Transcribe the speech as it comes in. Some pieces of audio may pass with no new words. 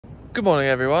Good morning,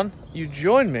 everyone. You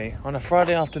joined me on a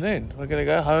Friday afternoon. We're gonna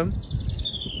go home,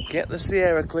 get the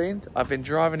Sierra cleaned. I've been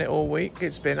driving it all week.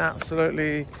 It's been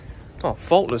absolutely, well,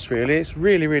 faultless really. It's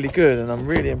really, really good and I'm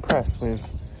really impressed with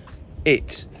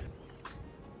it.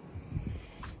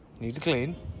 Needs a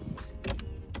clean.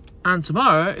 And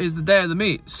tomorrow is the day of the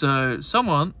meet. So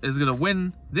someone is gonna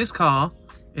win this car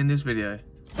in this video.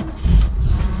 I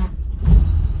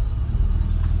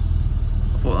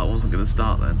thought that wasn't gonna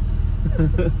start then.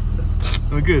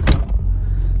 We're good.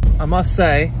 I must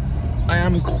say, I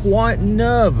am quite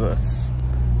nervous.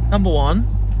 Number one,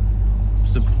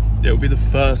 it'll be the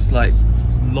first like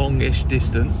longish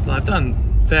distance. I've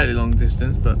done fairly long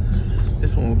distance, but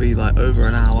this one will be like over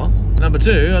an hour. Number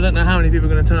two, I don't know how many people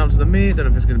are going to turn up to the meet. Don't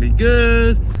know if it's going to be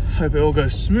good. Hope it all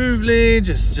goes smoothly.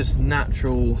 Just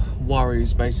natural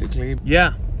worries, basically.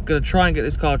 Yeah, gonna try and get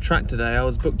this car tracked today. I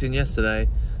was booked in yesterday.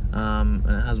 And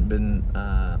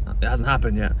it hasn't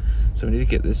happened yet, so we need to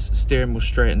get this steering wheel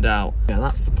straightened out. Yeah,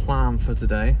 that's the plan for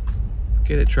today.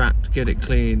 Get it tracked, get it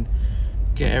clean,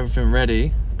 get everything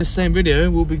ready. This same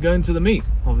video we'll be going to the meet,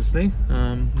 obviously.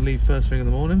 Leave first thing in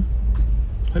the morning.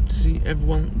 Hope to see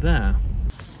everyone there.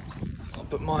 I'll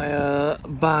put my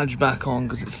badge back on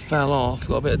because it fell off.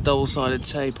 Got a bit of double-sided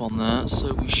tape on there,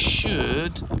 so we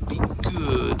should be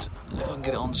good if I can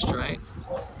get it on straight.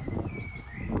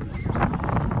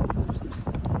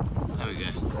 There we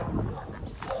go.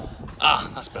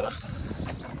 Ah, that's better.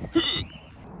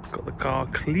 Got the car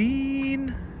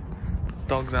clean.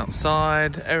 Dog's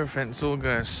outside. Everything's all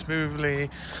going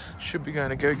smoothly. Should be going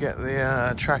to go get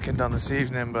the tracking done this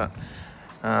evening, but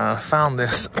found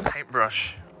this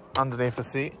paintbrush underneath the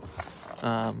seat.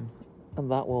 And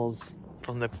that was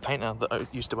from the painter that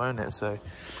used to own it, so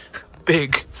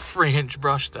big 3-inch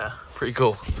brush there. Pretty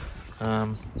cool.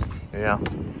 Yeah.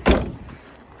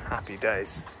 Happy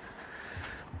days.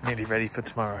 Nearly ready for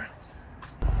tomorrow.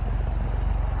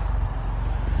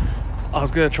 I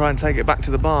was going to try and take it back to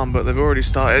the barn, but they've already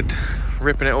started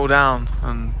ripping it all down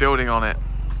and building on it.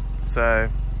 So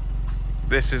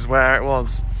this is where it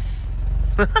was.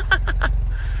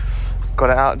 Got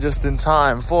it out just in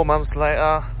time. 4 months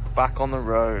later, back on the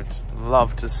road.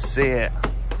 Love to see it.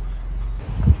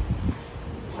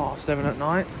 7:30 at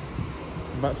night.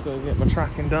 I'm about to go get my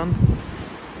tracking done.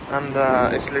 And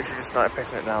it's literally just started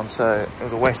pissing it down, so it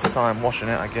was a waste of time washing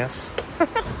it, I guess.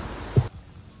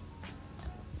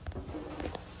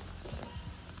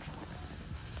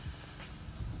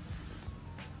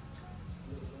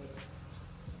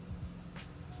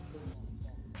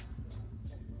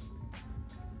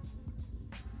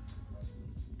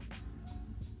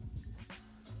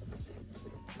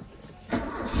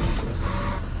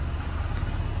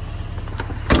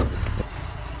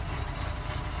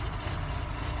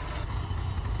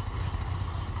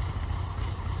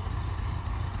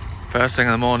 First thing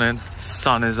in the morning,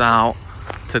 sun is out.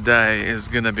 Today is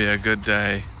gonna be a good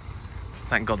day.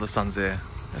 Thank God the sun's here.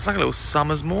 It's like a little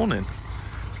summer's morning.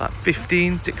 It's like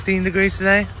 15, 16 degrees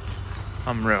today.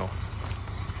 Unreal.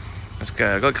 Let's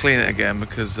go. I've got to clean it again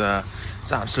because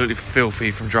it's absolutely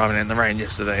filthy from driving it in the rain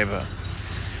yesterday, but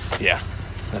yeah,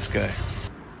 let's go.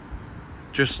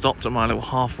 Just stopped at my little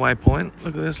halfway point.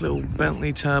 Look at this little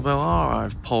Bentley Turbo R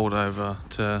I've pulled over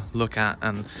to look at,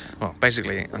 and well,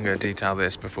 basically I'm going to detail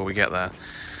this before we get there.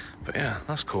 But yeah,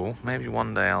 that's cool. Maybe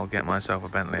one day I'll get myself a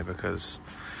Bentley because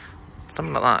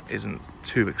something like that isn't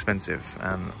too expensive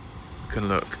and can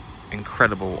look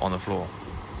incredible on the floor.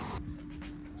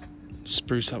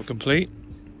 Spruce up complete.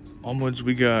 Onwards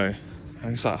we go.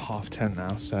 It's like 10:30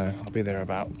 now, so I'll be there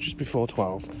about just before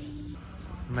 12.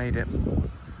 Made it.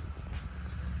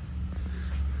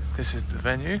 This is the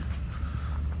venue.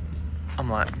 I'm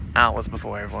like hours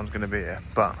before everyone's gonna be here,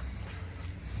 but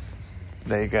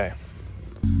there you go.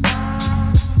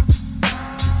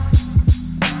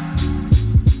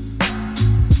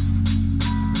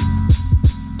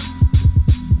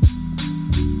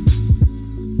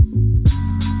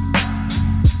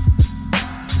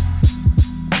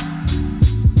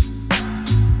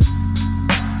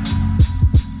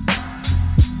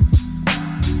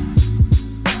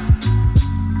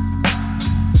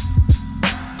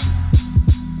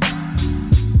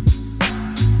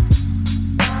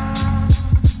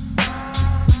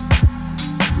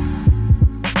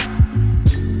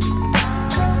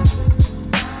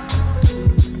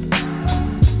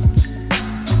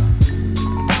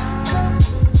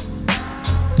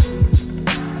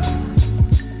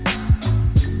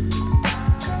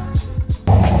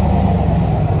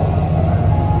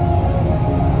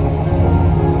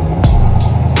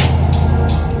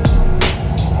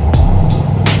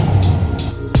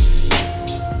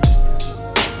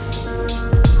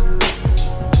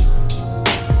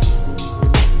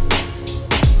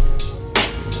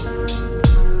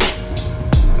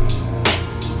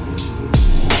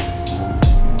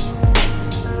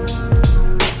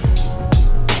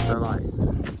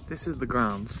 the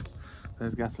grounds,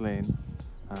 there's gasoline.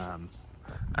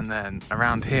 And then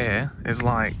around here is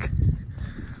like,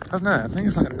 I don't know, I think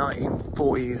it's like a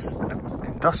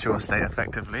 1940s industrial estate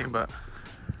effectively, but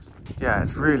yeah,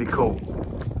 it's really cool.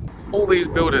 All these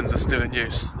buildings are still in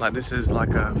use. Like this is like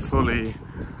a fully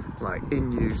like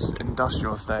in use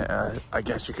industrial estate, I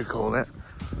guess you could call it.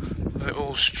 A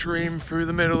little stream through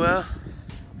the middle there.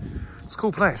 It's a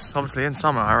cool place. Obviously in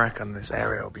summer, I reckon this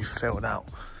area will be filled out,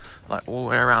 like all the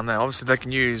way around there. Obviously they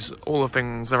can use all the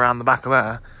things around the back of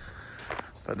there,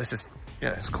 but this is, yeah,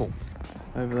 it's cool.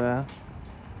 Over there,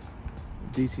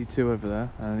 DC2 over there,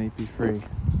 and an EP3.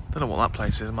 Don't know what that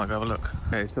place is, I might go have a look.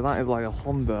 Okay, so that is like a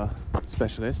Honda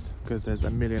specialist, because there's a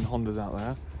million Hondas out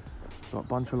there. Got a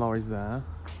bunch of lorries there,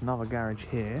 another garage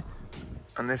here.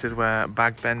 And this is where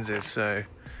Bag Benz is, so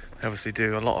they obviously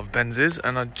do a lot of Benzes.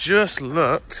 And I just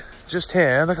looked, just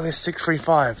here, look at this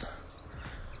 635.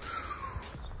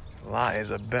 That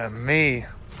is a bit of me.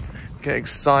 Get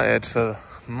excited for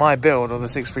my build of the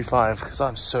 635, because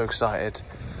I'm so excited.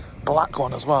 Black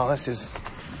one as well, this is...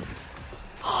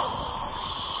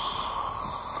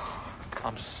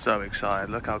 I'm so excited,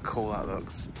 look how cool that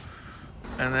looks.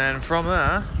 And then from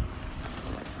there,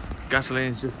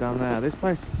 gasoline's just down there. This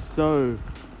place is so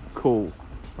cool.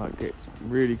 Like, it's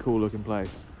really cool looking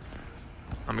place.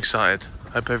 I'm excited.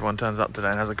 Hope everyone turns up today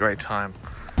and has a great time.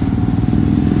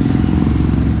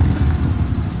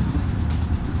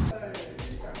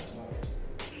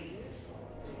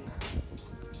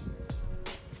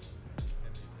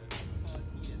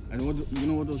 And what, you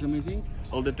know what was amazing?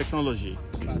 All the technology.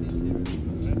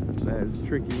 There's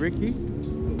Tricky Ricky.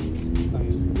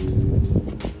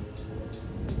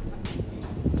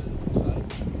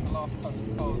 Last time this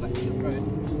car was actually on the road,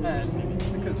 and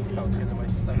because this car was getting away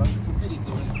for so long, there's some goodies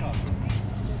there in the car.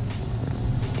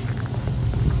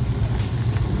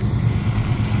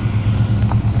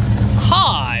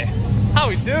 Hi! How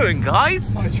we doing,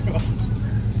 guys?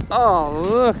 Oh,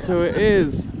 look who it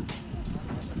is.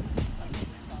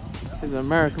 His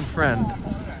American friend.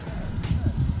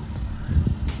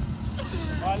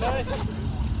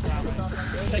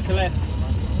 Take a left.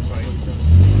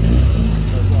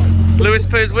 Lewis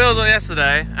put his wheels on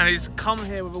yesterday and he's come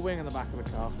here with a wing in the back of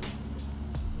the car.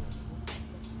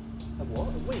 A what?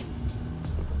 A wing?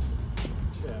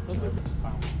 Yeah.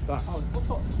 That's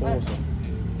awesome.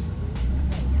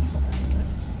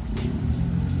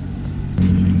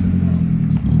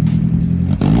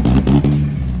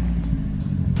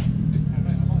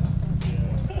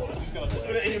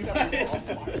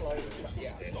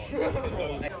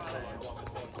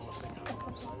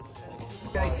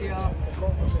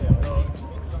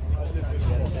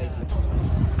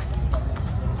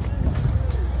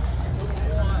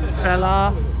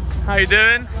 Fella, how you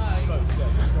doing?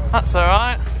 That's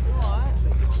alright.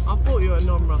 I bought you a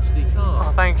non-rusty car.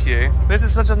 Oh, thank you. This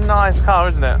is such a nice car,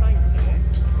 isn't it?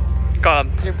 Go on,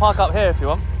 you can park up here if you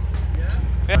want.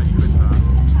 Yeah.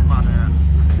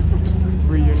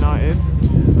 Reunited.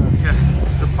 Yeah,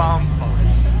 the palm pole.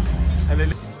 And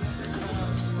then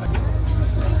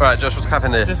Right, Josh, what's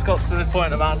happening here? just got to the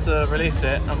point about to release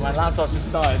it and my laptop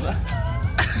just died.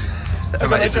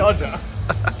 Amazing.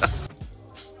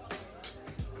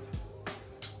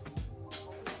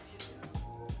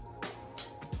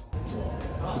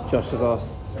 Josh has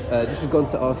asked, Josh has gone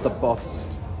to ask the boss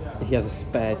if he has a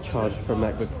spare charger for a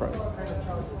MacBook Pro.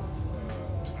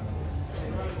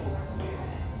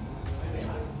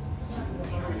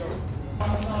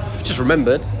 I've just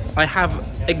remembered, I have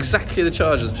exactly the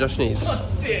chargers Josh needs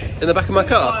in the back of my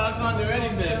car. I can't do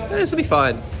anything. This will be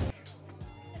fine.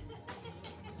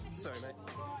 Sorry, mate.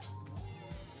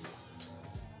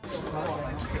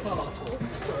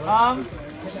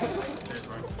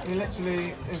 We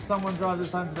literally, if someone drives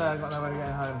us home today, I've got no way to get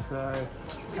home, so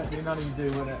technically none of you do,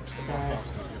 wouldn't it?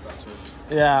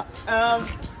 Yeah. I'm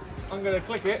gonna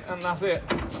click it and that's it.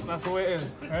 That's all it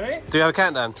is. Ready? Do you have a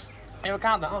countdown? You have a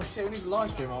countdown. Oh shit, we need a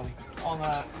live stream on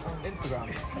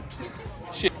Instagram.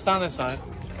 Shit, stand this side.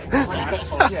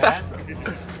 Yeah.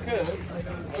 Because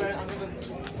I'm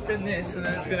gonna spin this and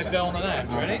then it's gonna go on the neck.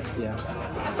 Ready? Yeah.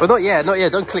 Well, not yet, not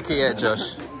yet. Don't click it yet,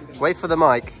 Josh. Wait for the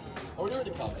mic.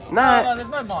 No, there's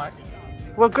no mic.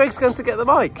 Well, Greg's going to get the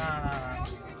mic. No.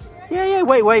 Yeah,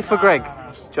 wait for Greg.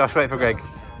 Josh, wait for Greg.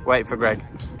 Wait for Greg.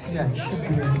 Yeah.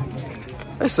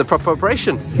 This is a proper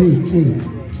operation.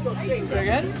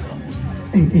 Again?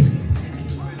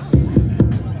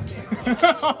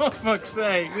 Oh, fuck's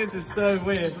sake, this is so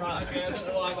weird. Right, okay, I don't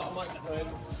know why I got a microphone.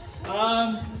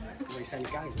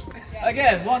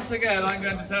 Again, once again, I'm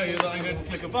going to tell you that I'm going to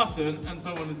click a button and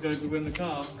someone is going to win the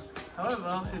car.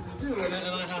 However, if you do win it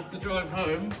and I have to drive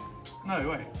home... No,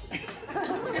 wait.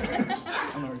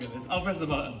 I'm not good at this. I'll press the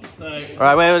button. So.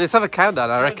 Right, wait, let's have a countdown,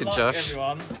 I reckon, Good luck, Josh.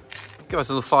 Everyone. Give us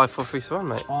a little 5, 4, 3, 2, 1,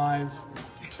 mate. 5,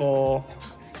 4,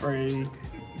 3,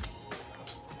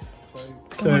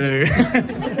 2,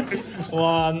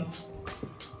 1.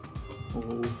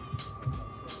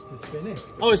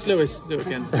 Oh, it's Lewis. Do it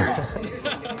again.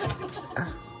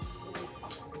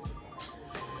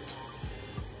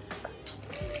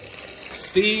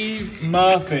 Steve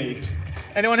Murphy.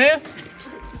 Anyone here?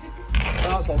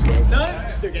 That's not good. No?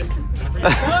 Do it again.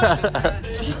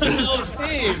 Oh,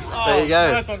 Steve. Oh, there you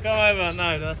go. First one, come over.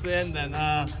 No, that's the end then.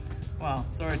 Well,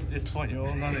 sorry to disappoint you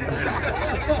all. None of you.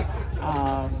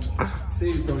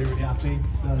 Steve's probably really happy.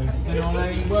 So, anyone have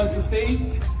any words for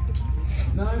Steve?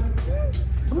 No?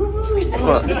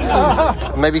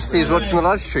 What? Maybe Steve's watching the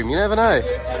live stream, you never know.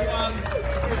 Everyone,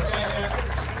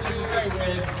 this is very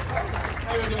weird.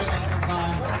 Maybe we'll do it another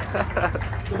time.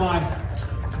 Goodbye.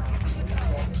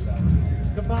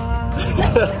 Goodbye.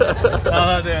 No, I'm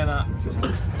not doing that.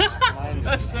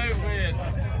 That's so weird.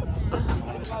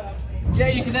 Yeah,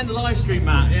 you can end the live stream,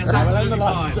 Matt. Yeah, that's absolutely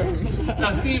fine.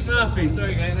 No, Steve Murphy.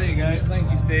 Sorry, guys. There you go.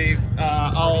 Thank you, Steve.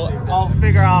 I'll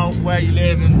figure out where you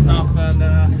live and stuff, and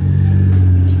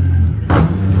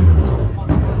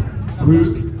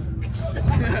rude.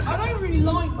 I don't really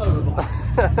like motorbikes.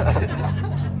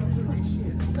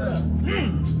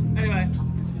 Anyway,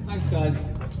 thanks, guys.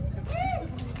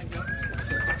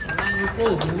 And round of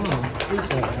applause as well.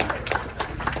 Appreciate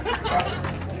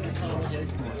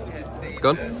that.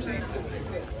 Gone?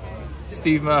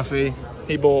 Steve Murphy,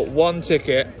 he bought one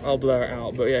ticket. I'll blur it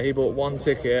out, but yeah, he bought one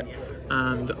ticket,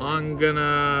 and I'm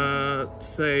gonna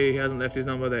say he hasn't left his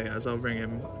number there, as I'll ring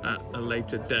him at a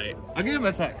later date. I'll give him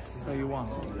a text, so you won.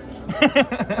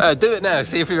 Do it now,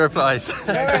 see if he replies. Do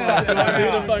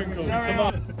the phone call. Come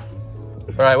on.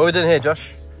 Alright, what are we doing here,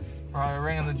 Josh? Right, we're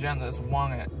ringing the gent that's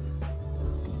won it.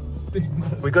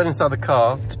 We got inside the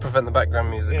car to prevent the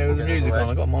background music. Yeah, from there's getting music away. on,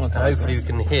 I got monetized. And hopefully we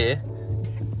can hear.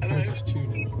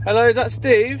 Hello, is that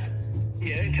Steve?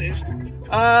 Yeah, it is.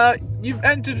 You've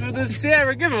entered for the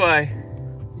Sierra giveaway.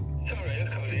 Sorry, I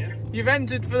can't hear. You've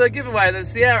entered for the giveaway, the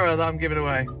Sierra that I'm giving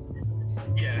away.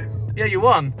 Yeah. Yeah, you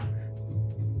won.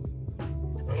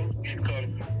 Oh, she's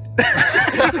gone.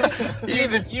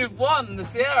 You've won the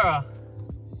Sierra.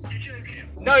 You're joking?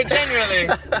 No, genuinely.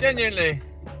 Genuinely.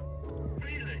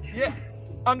 Really? Yeah,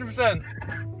 100%.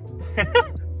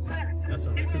 That's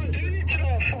all You right. weren't doing it till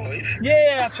R5?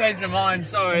 Yeah, I changed my mind,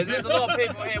 sorry. There's a lot of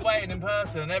people here waiting in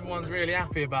person. Everyone's really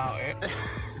happy about it.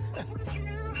 For the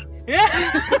Sierra? Yeah.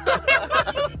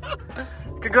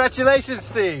 Congratulations,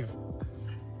 Steve!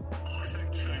 Oh,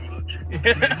 thanks so much.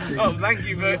 Oh, thank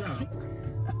you for... I'm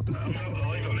not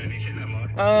live on anything,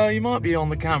 am I? You might be on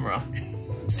the camera.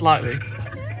 Slightly.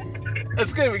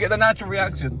 That's good, we get the natural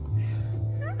reaction.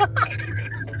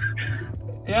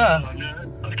 Yeah. Oh, no.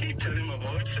 I keep telling my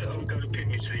wife that I'm going to pick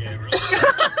me Sierra.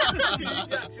 You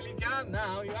actually can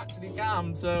now, you actually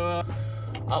can. So,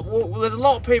 well, there's a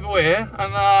lot of people here,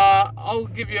 and I'll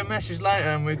give you a message later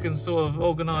and we can sort of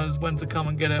organise when to come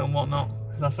and get it and whatnot.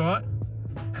 That's alright?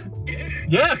 Yeah.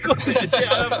 Yeah, of course it is.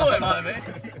 Yeah, I thought it might be.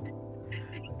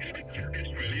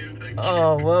 It's brilliant. Thank you.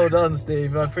 Oh, well done,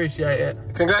 Steve. I appreciate it.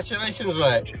 Congratulations,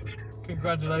 mate!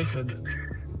 Congratulations.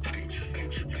 Thanks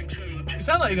so much. You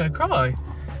sound like you're going to cry.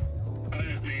 Oh,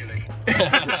 really?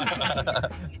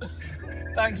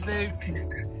 Thanks, Steve.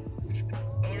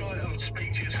 All right, I'll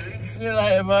speak to you soon. See you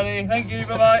later, buddy. Thank you.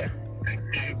 Bye-bye. Thank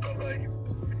you. Bye-bye.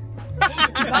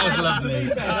 That was lovely.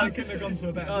 That couldn't have gone to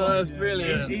a better Oh, one. that's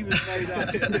brilliant. He was made up.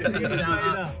 He was made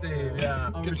up. Steve,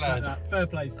 yeah. I Good respect lad. that. Fair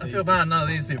play, Steve. I feel bad none of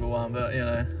these people won, but you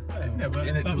know. Yeah, but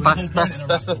In it that to was win. the whole That's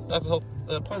point of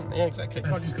the whole point. Yeah, exactly. You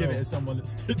can't just give it to someone that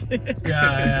stood here.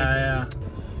 Yeah.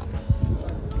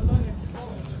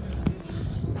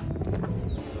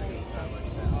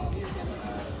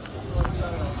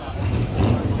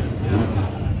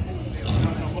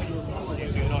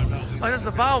 Oh, there's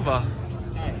the Valva.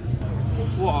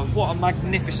 What a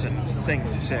magnificent thing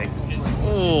to see.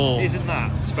 Oh. Isn't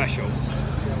that special?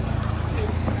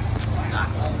 I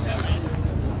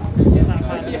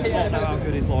don't know how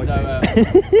good his life is.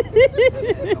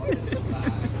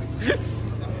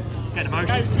 Get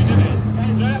emotional.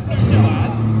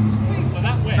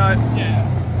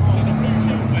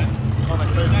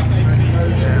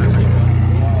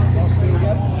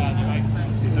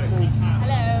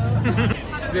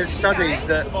 There's studies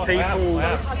that people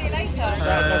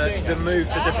that move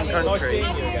to different countries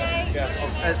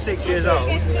at 6 years old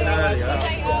and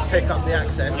earlier pick up the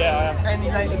accent. Any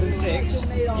later than 6,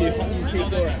 you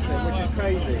keep your accent, which is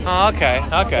crazy. Oh, okay.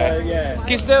 So, yeah. Can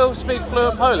you still speak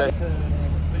fluent Polish?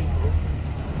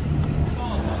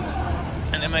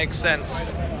 makes sense.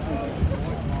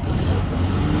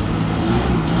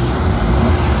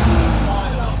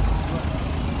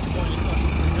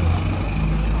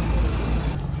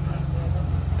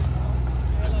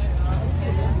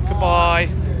 Goodbye.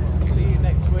 See you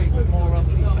next week with more on.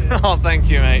 Oh, thank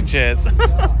you, mate. Cheers.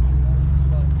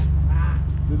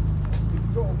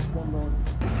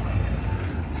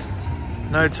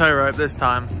 No tow rope this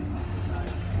time.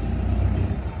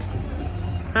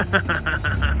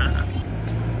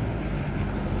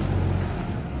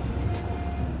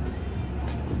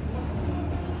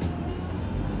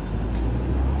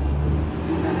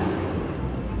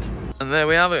 And there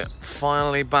we have it.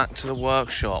 Finally back to the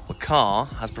workshop. The car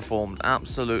has performed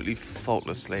absolutely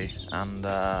faultlessly, and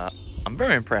I'm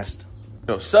very impressed.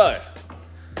 So,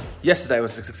 yesterday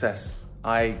was a success.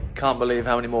 I can't believe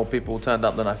how many more people turned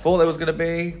up than I thought there was going to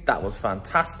be. That was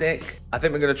fantastic. I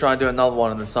think we're going to try and do another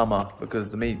one in the summer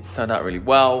because the meet turned out really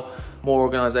well. More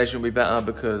organisation will be better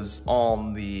because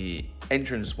on the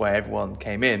entrance where everyone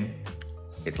came in,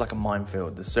 it's like a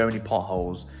minefield. There's so many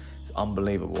potholes. It's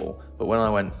unbelievable. But when I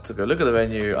went to go look at the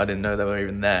venue, I didn't know they were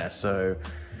even there. So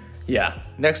yeah,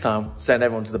 next time send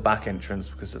everyone to the back entrance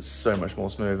because it's so much more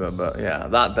smoother. But yeah,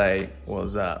 that day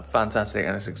was fantastic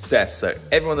and a success. So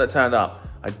everyone that turned up,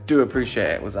 I do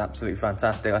appreciate it. It was absolutely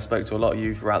fantastic. I spoke to a lot of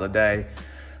you throughout the day.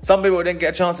 Some people I didn't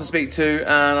get a chance to speak to,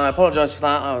 and I apologise for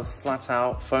that. I was flat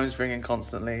out, phones ringing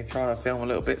constantly, trying to film a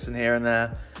little bits in here and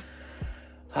there.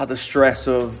 I had the stress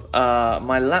of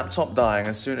my laptop dying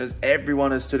as soon as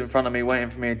everyone had stood in front of me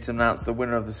waiting for me to announce the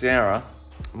winner of the Sierra.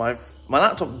 My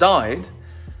laptop died.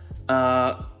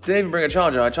 Didn't even bring a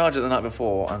charger. I charged it the night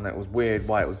before, and it was weird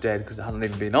why it was dead because it hasn't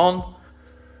even been on.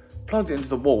 Plugged it into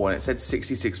the wall and it said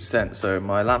 66%, so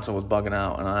my laptop was bugging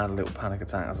out and I had a little panic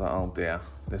attack. I was like, oh dear,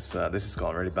 this has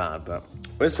gotten really bad, but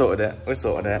we sorted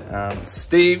it.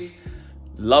 Steve,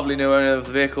 lovely new owner of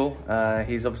the vehicle.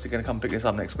 He's obviously going to come pick this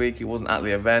up next week. He wasn't at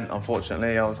the event,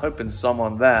 unfortunately. I was hoping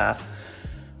someone there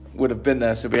would have been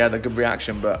there so we had a good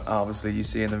reaction, but obviously you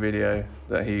see in the video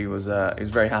that he was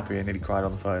very happy and nearly cried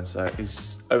on the phone, so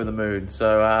he's over the moon.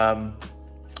 So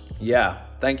yeah,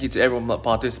 thank you to everyone that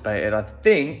participated. I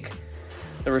think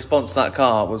the response to that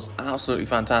car was absolutely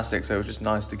fantastic, so it was just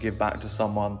nice to give back to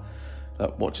someone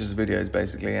that watches the videos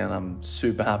basically, and I'm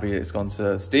super happy it's gone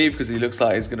to Steve because he looks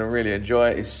like he's going to really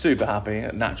enjoy it. He's super happy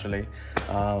naturally,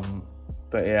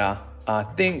 but yeah, I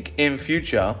think in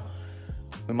future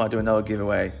we might do another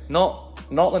giveaway. Not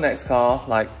the next car,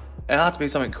 like it had to be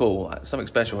something cool, like something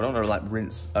special. I don't want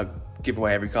to like give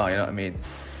away every car, you know what I mean?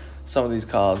 Some of these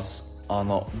cars are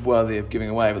not worthy of giving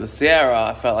away, but the Sierra,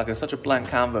 I felt like it was such a blank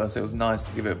canvas. It was nice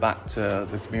to give it back to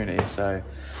the community, so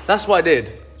that's what I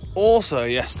did. Also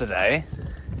yesterday,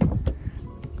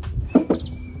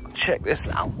 check this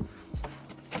out.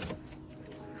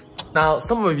 Now,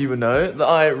 some of you would know that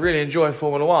I really enjoy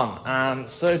Formula One, and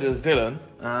so does Dylan,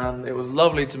 and it was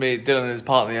lovely to meet Dylan and his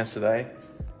partner yesterday.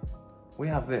 We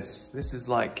have this. This is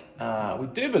like, we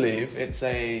do believe it's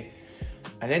an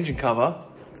engine cover.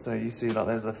 So you see like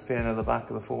there's the fin at the back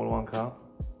of the Formula One car.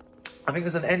 I think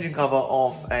it's an engine cover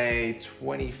of a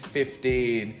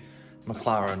 2015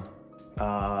 McLaren.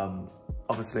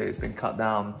 Obviously it's been cut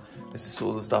down. This is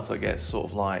sort of the stuff that gets sort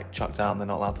of like chucked out and they're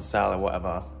not allowed to sell or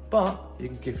whatever. But you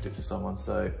can gift it to someone.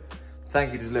 So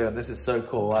thank you to Leon. This is so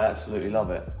cool. I absolutely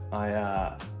love it.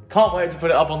 I can't wait to put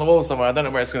it up on the wall somewhere. I don't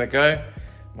know where it's going to go.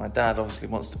 My dad obviously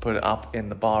wants to put it up in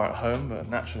the bar at home, but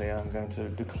naturally I'm going to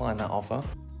decline that offer.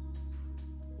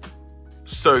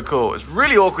 So cool. It's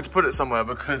really awkward to put it somewhere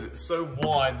because it's so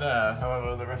wide there.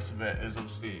 However, the rest of it is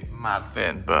obviously mad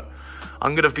thin, but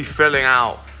I'm going to be filling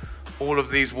out all of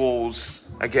these walls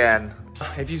again.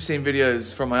 If you've seen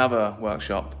videos from my other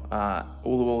workshop,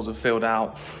 all the walls are filled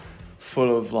out,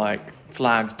 full of like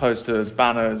flags, posters,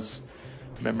 banners,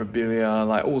 memorabilia,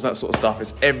 like all that sort of stuff.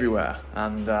 It's everywhere.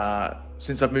 And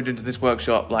since I've moved into this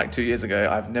workshop like 2 years ago,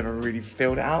 I've never really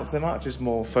filled it out so much. Just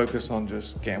more focused on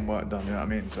just getting work done, you know what I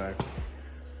mean? So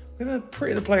I'm gonna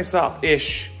pretty the place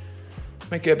up-ish,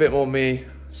 make it a bit more me,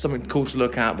 something cool to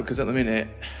look at, because at the minute,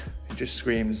 it just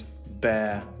screams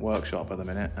bare workshop at the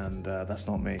minute, and that's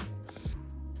not me.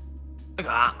 Look at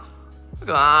that, look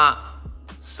at that,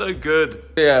 so good.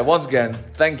 Yeah, once again,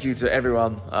 thank you to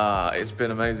everyone. It's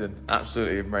been amazing,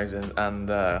 absolutely amazing,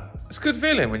 and it's a good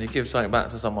feeling when you give something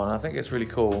back to someone. I think it's really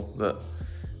cool that,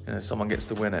 you know, someone gets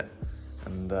to win it,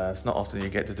 and it's not often you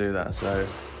get to do that, so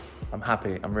I'm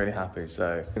happy, I'm really happy.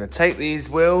 So I'm gonna take these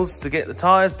wheels to get the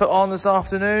tires put on this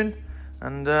afternoon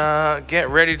and get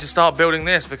ready to start building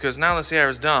this, because now the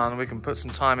Sierra's done, we can put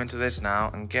some time into this now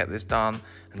and get this done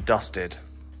and dusted.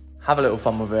 Have a little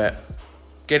fun with it,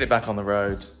 get it back on the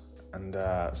road, and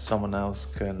someone else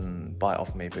can buy it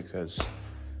off me because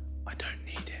I don't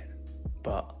need it,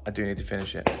 but I do need to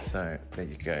finish it. So there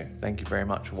you go. Thank you very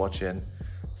much for watching.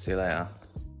 See you later.